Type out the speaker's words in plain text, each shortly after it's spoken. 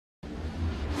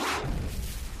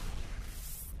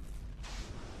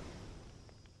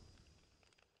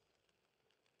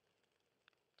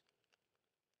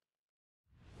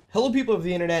Hello people of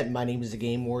the internet, my name is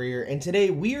TheGameWarrior, and today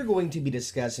we are going to be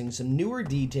discussing some newer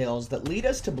details that lead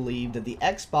us to believe that the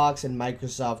Xbox and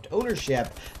Microsoft ownership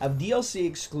of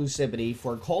DLC exclusivity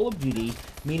for Call of Duty,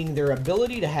 meaning their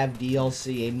ability to have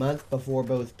DLC a month before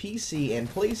both PC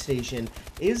and PlayStation,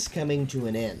 is coming to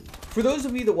an end. For those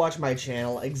of you that watch my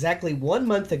channel, exactly 1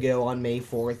 month ago on May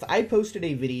 4th, I posted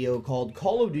a video called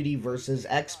Call of Duty vs.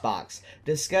 Xbox,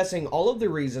 discussing all of the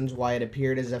reasons why it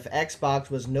appeared as if Xbox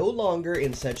was no longer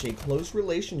in such a close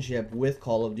relationship with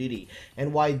Call of Duty,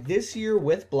 and why this year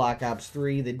with Black Ops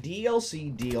 3, the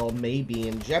DLC deal may be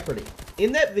in jeopardy.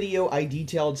 In that video, I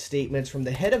detailed statements from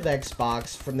the head of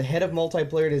Xbox, from the head of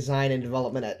multiplayer design and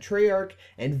development at Treyarch,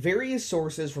 and various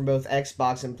sources from both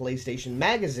Xbox and PlayStation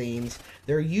magazines,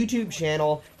 their YouTube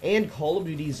channel, and Call of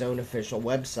Duty's own official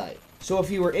website. So if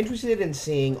you are interested in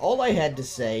seeing all I had to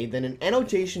say, then an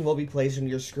annotation will be placed on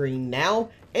your screen now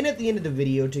and at the end of the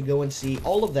video to go and see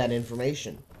all of that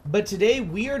information. But today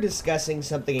we are discussing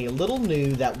something a little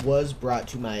new that was brought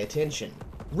to my attention.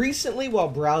 Recently, while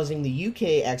browsing the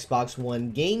UK Xbox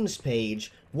One games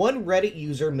page, one Reddit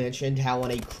user mentioned how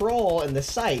on a crawl in the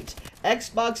site,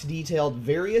 Xbox detailed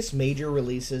various major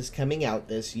releases coming out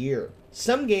this year.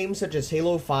 Some games such as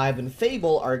Halo 5 and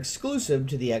Fable are exclusive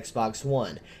to the Xbox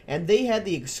One, and they had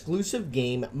the exclusive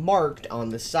game marked on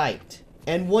the site.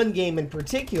 And one game in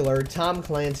particular, Tom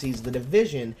Clancy's The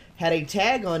Division, had a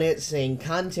tag on it saying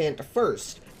Content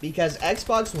First, because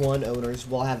Xbox One owners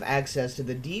will have access to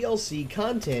the DLC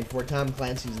content for Tom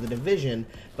Clancy's The Division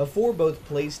before both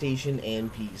PlayStation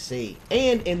and PC.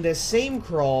 And in this same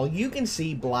crawl, you can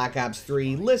see Black Ops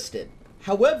 3 listed.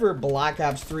 However, Black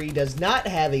Ops 3 does not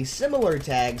have a similar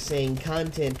tag saying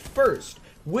Content First,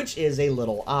 which is a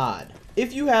little odd.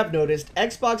 If you have noticed,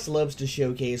 Xbox loves to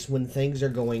showcase when things are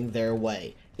going their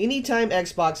way. Anytime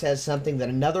Xbox has something that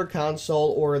another console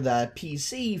or the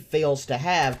PC fails to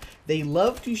have, they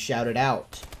love to shout it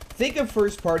out. Think of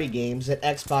first-party games that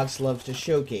Xbox loves to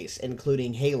showcase,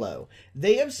 including Halo.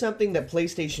 They have something that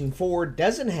PlayStation 4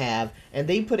 doesn't have, and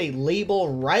they put a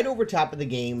label right over top of the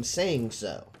game saying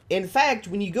so. In fact,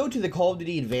 when you go to the Call of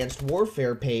Duty Advanced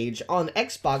Warfare page on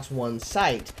Xbox One's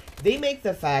site, they make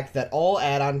the fact that all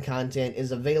add-on content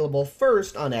is available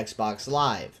first on Xbox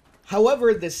Live.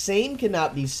 However, the same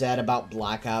cannot be said about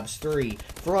Black Ops 3,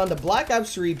 for on the Black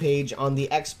Ops 3 page on the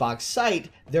Xbox site,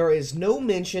 there is no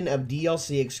mention of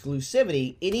DLC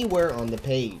exclusivity anywhere on the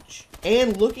page.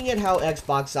 And looking at how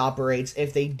Xbox operates,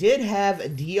 if they did have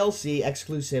DLC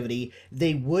exclusivity,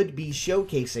 they would be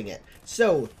showcasing it.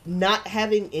 So, not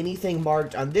having anything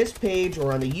marked on this page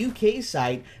or on the UK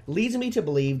site leads me to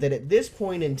believe that at this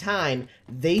point in time,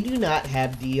 they do not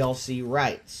have DLC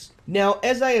rights. Now,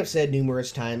 as I have said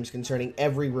numerous times concerning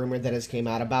every rumor that has came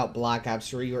out about Black Ops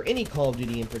 3 or any Call of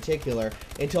Duty in particular,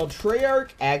 until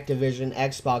Treyarch, Activision,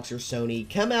 Xbox, or Sony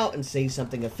come out and say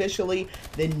something officially,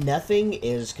 then nothing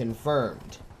is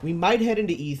confirmed. We might head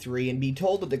into E3 and be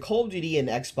told that the Call of Duty and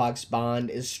Xbox bond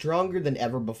is stronger than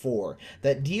ever before,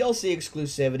 that DLC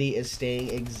exclusivity is staying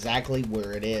exactly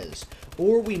where it is.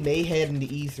 Or we may head into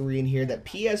E3 and hear that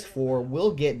PS4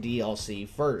 will get DLC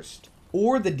first.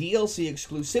 Or the DLC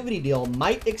exclusivity deal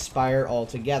might expire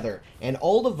altogether, and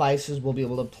all devices will be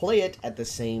able to play it at the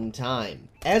same time.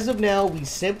 As of now, we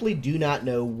simply do not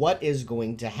know what is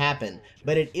going to happen,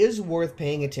 but it is worth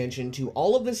paying attention to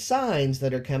all of the signs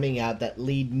that are coming out that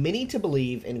lead many to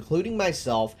believe, including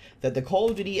myself, that the Call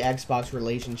of Duty Xbox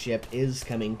relationship is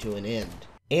coming to an end.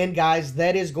 And guys,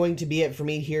 that is going to be it for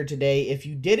me here today. If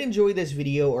you did enjoy this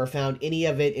video or found any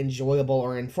of it enjoyable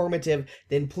or informative,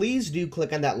 then please do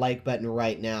click on that like button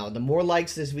right now. The more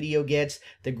likes this video gets,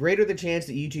 the greater the chance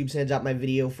that YouTube sends out my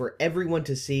video for everyone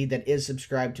to see that is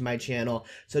subscribed to my channel.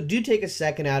 So do take a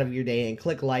second out of your day and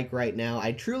click like right now.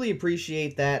 I truly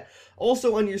appreciate that.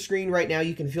 Also on your screen right now,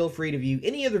 you can feel free to view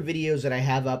any other videos that I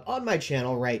have up on my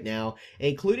channel right now,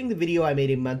 including the video I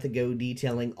made a month ago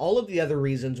detailing all of the other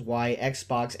reasons why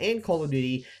Xbox and Call of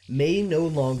Duty may no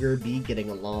longer be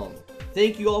getting along.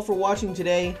 Thank you all for watching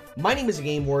today. My name is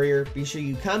TheGameWarrior. Be sure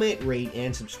you comment, rate,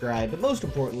 and subscribe, but most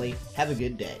importantly, have a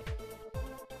good day.